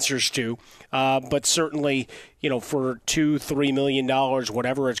the answers to. But certainly, for $2-3 million,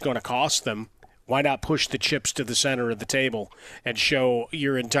 whatever it's going to cost them, why not push the chips to the center of the table and show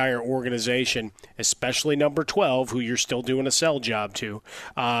your entire organization, especially number 12, who you're still doing a sell job to,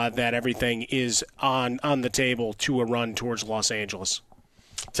 that everything is on the table to a run towards Los Angeles?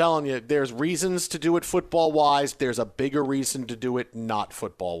 Telling you, there's reasons to do it football-wise. There's a bigger reason to do it not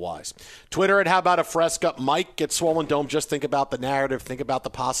football-wise. Twitter at How About a Fresca. Mike gets Swollen Dome. Just think about the narrative. Think about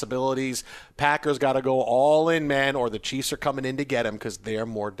the possibilities. Packers got to go all in, man, or the Chiefs are coming in to get him because they're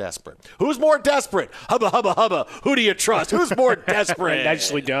more desperate. Who's more desperate? Hubba, hubba, hubba. Who do you trust? Who's more desperate?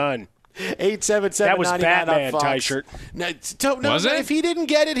 Nicely done. 877-99 That was Batman, T-shirt. No, was it? If he didn't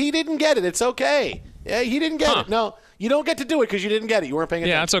get it, he didn't get it. It's okay. Yeah, he didn't get it. No, you don't get to do it because you didn't get it. You weren't paying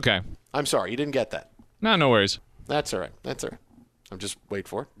attention. Yeah, that's okay. I'm sorry. You didn't get that. No worries. That's all right. I'm just wait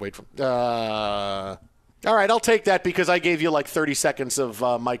for it. All right, I'll take that because I gave you like 30 seconds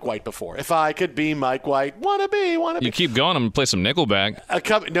of Mike White before. If I could be Mike White, wanna be. You keep going. I'm going to play some Nickelback.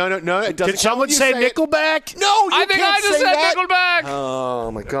 No. It doesn't. Did someone say Nickelback? No, I think I just said that. Nickelback.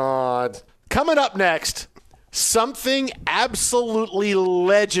 Oh, my God. Coming up next, something absolutely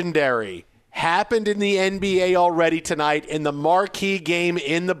legendary happened in the NBA already tonight in the marquee game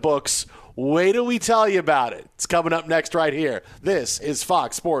in the books. Wait till we tell you about it. It's coming up next right here. This is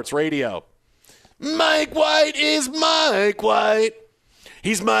Fox Sports Radio. Mike White is Mike White.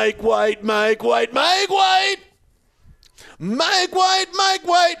 He's Mike White, Mike White, Mike White. Mike White, Mike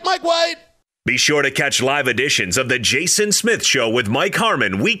White, Mike White. Be sure to catch live editions of The Jason Smith Show with Mike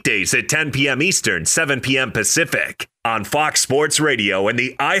Harmon weekdays at 10 p.m. Eastern, 7 p.m. Pacific on Fox Sports Radio and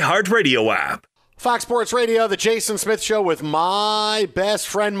the iHeartRadio app. Fox Sports Radio, The Jason Smith Show with my best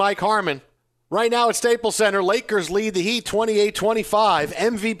friend Mike Harmon. Right now at Staples Center, Lakers lead the Heat 28-25.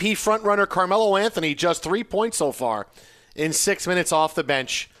 MVP frontrunner Carmelo Anthony just 3 points so far in 6 minutes off the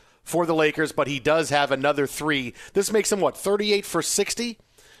bench for the Lakers, but he does have another three. This makes him, 38 for 60?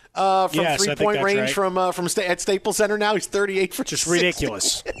 From yes, three-point range right. from at Staples Center now. He's 38 for just 60.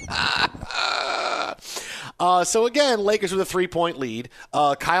 Ridiculous. So, again, Lakers with a 3-point lead.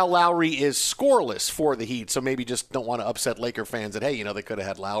 Kyle Lowry is scoreless for the Heat, so maybe just don't want to upset Laker fans that, hey, they could have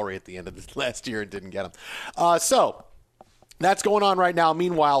had Lowry at the end of the last year and didn't get him. So that's going on right now.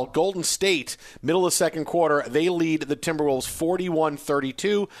 Meanwhile, Golden State, middle of the second quarter, they lead the Timberwolves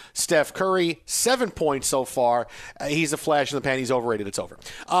 41-32. Steph Curry, 7 points so far. He's a flash in the pan. He's overrated. It's over.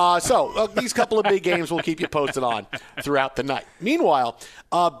 These couple of big games we'll keep you posted on throughout the night. Meanwhile,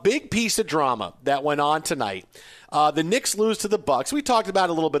 a big piece of drama that went on tonight. The Knicks lose to the Bucks. We talked about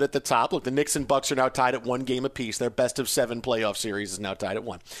it a little bit at the top. Look, the Knicks and Bucks are now tied at 1 game apiece. Their best-of-7 playoff series is now tied at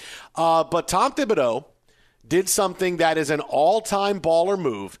 1. But Tom Thibodeau did something that is an all-time baller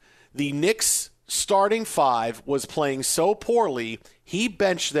move. The Knicks starting five was playing so poorly, he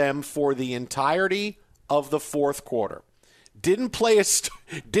benched them for the entirety of the fourth quarter. Didn't play a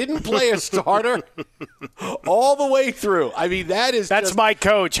starter all the way through. I mean, that's my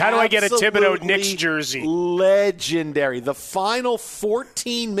coach. How do I get a Thibodeau Knicks jersey? Legendary. The final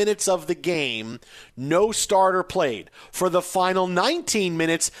 14 minutes of the game, no starter played. For the final 19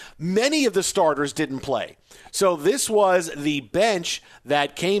 minutes, many of the starters didn't play. So this was the bench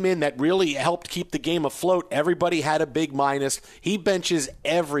that came in that really helped keep the game afloat. Everybody had a big minus. He benches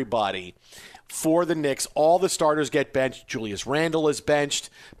everybody. For the Knicks, all the starters get benched. Julius Randle is benched.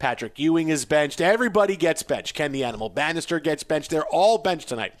 Patrick Ewing is benched. Everybody gets benched. Ken the Animal Bannister gets benched. They're all benched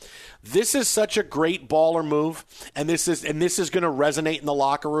tonight. This is such a great baller move, and this is going to resonate in the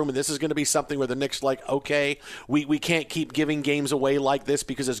locker room, and this is going to be something where the Knicks like, okay, we can't keep giving games away like this,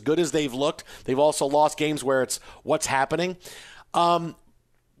 because as good as they've looked, they've also lost games where it's what's happening.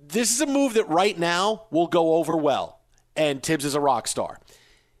 This is a move that right now will go over well, and Tibbs is a rock star.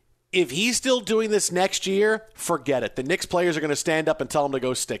 If he's still doing this next year, forget it. The Knicks players are going to stand up and tell him to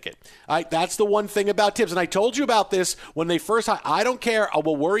go stick it. All right, that's the one thing about Tibbs. And I told you about this when they first – I don't care. I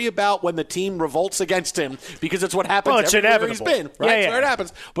will worry about when the team revolts against him, because it's what happens everywhere he's been. Right? Yeah. That's where it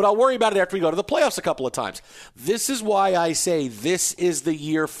happens. But I'll worry about it after we go to the playoffs a couple of times. This is why I say this is the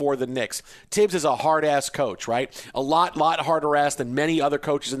year for the Knicks. Tibbs is a hard-ass coach, right? A lot harder-ass than many other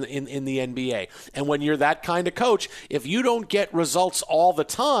coaches in the NBA. And when you're that kind of coach, if you don't get results all the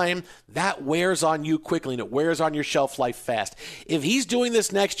time, that wears on you quickly, and it wears on your shelf life fast. If he's doing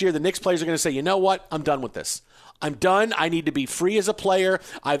this next year, the Knicks players are going to say, you know what? I'm done with this. I'm done. I need to be free as a player.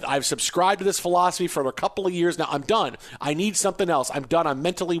 I've subscribed to this philosophy for a couple of years now. I'm done. I need something else. I'm done. I'm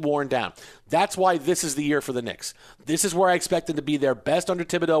mentally worn down. That's why this is the year for the Knicks. This is where I expect them to be their best under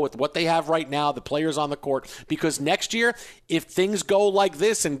Thibodeau with what they have right now, the players on the court. Because next year, if things go like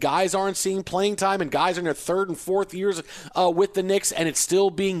this and guys aren't seeing playing time and guys are in their third and fourth years with the Knicks and it's still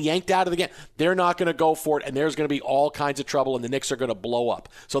being yanked out of the game, they're not going to go for it, and there's going to be all kinds of trouble, and the Knicks are going to blow up.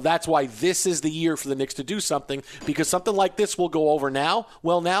 So that's why this is the year for the Knicks to do something, because something like this will go over now,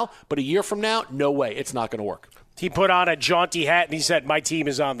 but a year from now, no way, it's not going to work. He put on a jaunty hat and he said, my team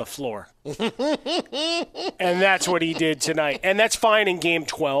is on the floor. And that's what he did tonight. And that's fine in Game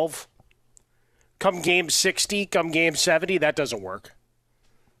 12. Come Game 60, come Game 70, that doesn't work.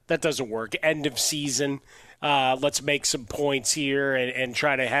 That doesn't work. End of season. Let's make some points here and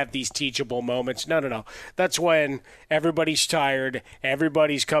try to have these teachable moments. No. That's when everybody's tired,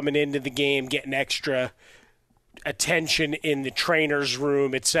 everybody's coming into the game, getting extra attention in the trainer's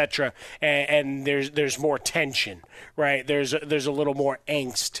room, etc., and there's more tension, right? There's a little more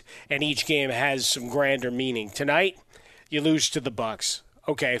angst, and each game has some grander meaning. Tonight, you lose to the Bucks.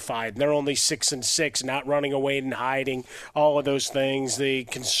 Okay, fine. They're only 6-6, not running away and hiding, all of those things, the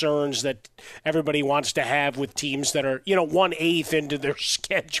concerns that everybody wants to have with teams that are, 1/8 into their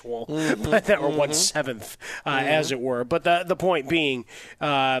schedule, but that were 1/7, as it were. But the point being,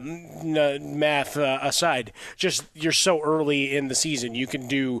 math aside, just you're so early in the season, you can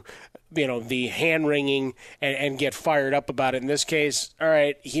do the hand-wringing and get fired up about it. In this case, all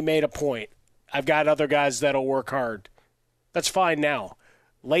right, he made a point. I've got other guys that'll work hard. That's fine now.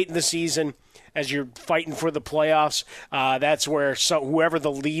 Late in the season, as you're fighting for the playoffs, that's where whoever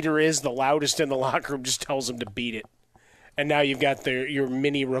the leader is, the loudest in the locker room, just tells them to beat it. And now you've got your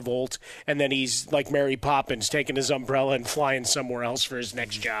mini revolt, and then he's like Mary Poppins, taking his umbrella and flying somewhere else for his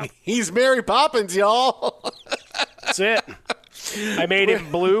next job. He's Mary Poppins, y'all. That's it. I made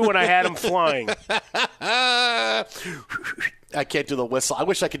him blue when I had him flying. I can't do the whistle. I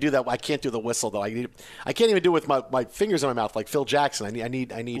wish I could do that. I can't do the whistle though. I can't even do it with my fingers in my mouth like Phil Jackson. I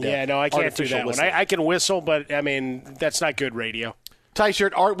need. Yeah, no, I can't do that one. I can whistle, but I mean that's not good radio. Tie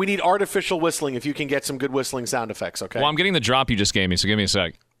shirt. We need artificial whistling. If you can get some good whistling sound effects, okay? Well, I'm getting the drop you just gave me, so give me a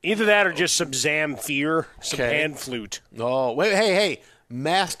sec. Either that or just some Zamfir, some pan flute. Oh, wait, hey.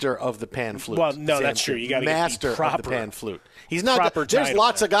 Master of the pan flute. Well, no, that's true. You got to get the proper of the pan flute. He's not. There's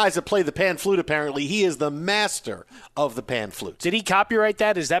lots of guys that play the pan flute. Apparently, he is the master of the pan flute. Did he copyright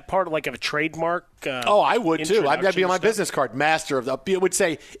that? Is that part of like a trademark? I would too. That'd be on my business card. Master of the. It would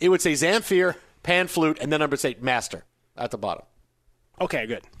say Zamfir, pan flute, and then I would say master at the bottom. Okay,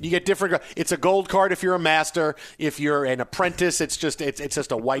 good. You get different. It's a gold card if you're a master. If you're an apprentice, it's just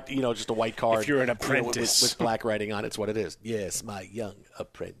a white, just a white card. If you're an apprentice with black writing on it, it's what it is. Yes, my young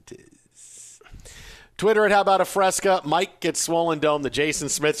apprentice. Twitter at How About a Fresca. Mike gets Swollen Dome. The Jason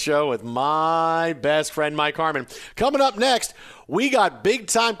Smith Show with my best friend Mike Harmon. Coming up next, we got big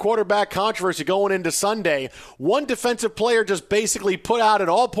time quarterback controversy going into Sunday. One defensive player just basically put out at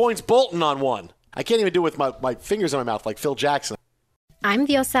all points Bolton on one. I can't even do it with my fingers in my mouth like Phil Jackson. I'm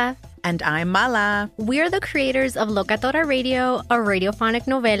Diosa. And I'm Mala. We're the creators of Locatora Radio, a radiophonic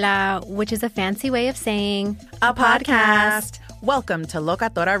novela, which is a fancy way of saying a podcast. Welcome to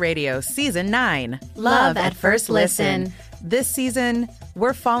Locatora Radio Season 9. Love at First Listen. This season,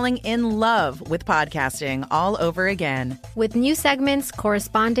 we're falling in love with podcasting all over again. With new segments,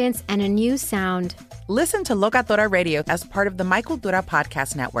 correspondence, and a new sound. Listen to Locatora Radio as part of the My Cultura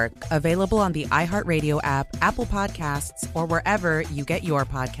Podcast Network, available on the iHeartRadio app, Apple Podcasts, or wherever you get your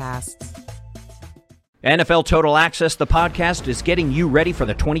podcasts. NFL Total Access, the podcast, is getting you ready for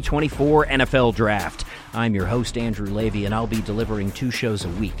the 2024 NFL Draft. I'm your host, Andrew Levy, and I'll be delivering 2 shows a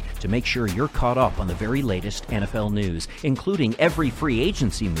week to make sure you're caught up on the very latest NFL news, including every free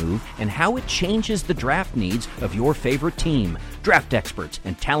agency move and how it changes the draft needs of your favorite team. Draft experts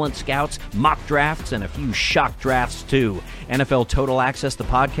and talent scouts, mock drafts, and a few shock drafts, too. NFL Total Access, the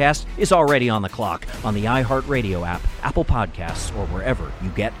podcast, is already on the clock on the iHeartRadio app, Apple Podcasts, or wherever you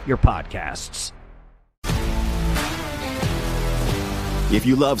get your podcasts. If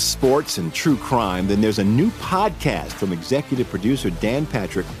you love sports and true crime, then there's a new podcast from executive producer Dan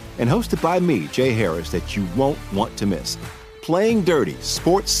Patrick and hosted by me, Jay Harris, that you won't want to miss. Playing Dirty: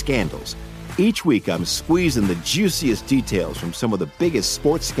 Sports Scandals. Each week, I'm squeezing the juiciest details from some of the biggest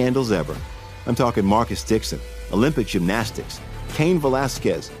sports scandals ever. I'm talking Marcus Dixon, Olympic gymnastics, Cain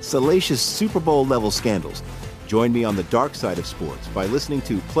Velasquez, salacious Super Bowl-level scandals. Join me on the dark side of sports by listening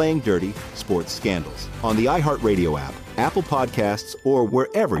to Playing Dirty: Sports Scandals on the iHeartRadio app, Apple Podcasts, or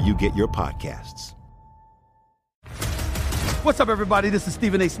wherever you get your podcasts. What's up, everybody? This is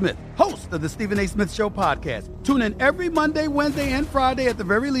Stephen A. Smith, host of the Stephen A. Smith Show podcast. Tune in every Monday, Wednesday, and Friday at the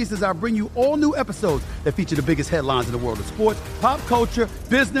very least as I bring you all new episodes that feature the biggest headlines in the world of sports, pop culture,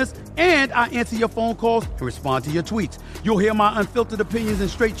 business, and I answer your phone calls and respond to your tweets. You'll hear my unfiltered opinions and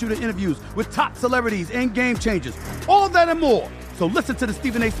straight-shooter interviews with top celebrities and game changers. All that and more. So listen to the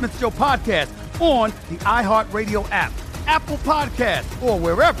Stephen A. Smith Show podcast on the iHeartRadio app, Apple Podcasts, or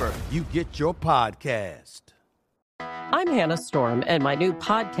wherever you get your podcast. I'm Hannah Storm, and my new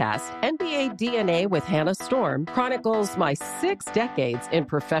podcast, NBA DNA with Hannah Storm, chronicles my 6 decades in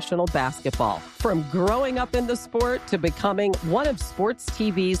professional basketball. From growing up in the sport to becoming one of sports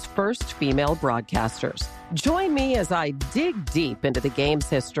TV's first female broadcasters. Join me as I dig deep into the game's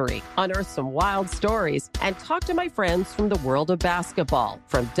history, unearth some wild stories, and talk to my friends from the world of basketball,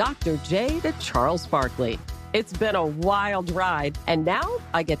 from Dr. J to Charles Barkley. It's been a wild ride, and now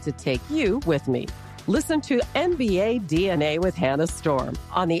I get to take you with me. Listen to NBA DNA with Hannah Storm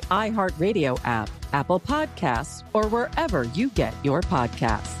on the iHeartRadio app, Apple Podcasts, or wherever you get your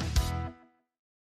podcasts.